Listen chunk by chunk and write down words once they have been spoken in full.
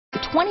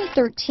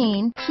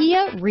2013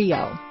 Kia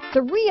Rio.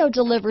 The Rio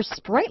delivers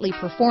sprightly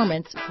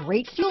performance,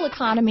 great fuel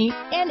economy,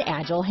 and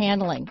agile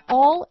handling,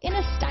 all in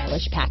a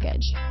stylish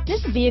package.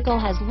 This vehicle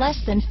has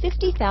less than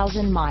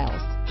 50,000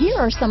 miles. Here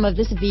are some of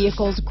this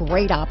vehicle's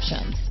great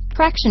options: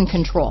 traction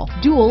control,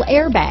 dual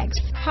airbags,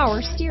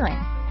 power steering,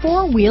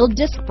 four-wheel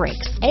disc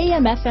brakes,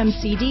 AM/FM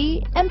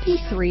CD,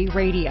 MP3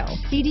 radio,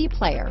 CD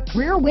player,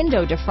 rear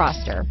window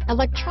defroster,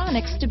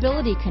 electronic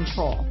stability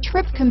control,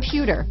 trip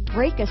computer,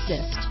 brake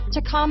assist,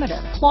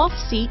 tachometer, cloth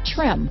seat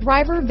trim,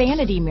 driver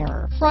vanity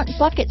mirror, front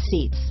bucket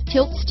seats,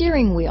 tilt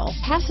steering wheel,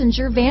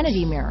 passenger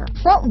vanity mirror,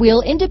 front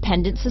wheel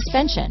independent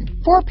suspension,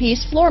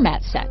 4-piece floor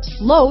mat set,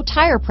 low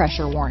tire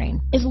pressure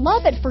warning. Is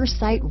love at first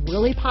sight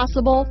really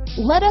possible?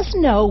 Let us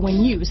know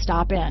when you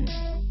stop in.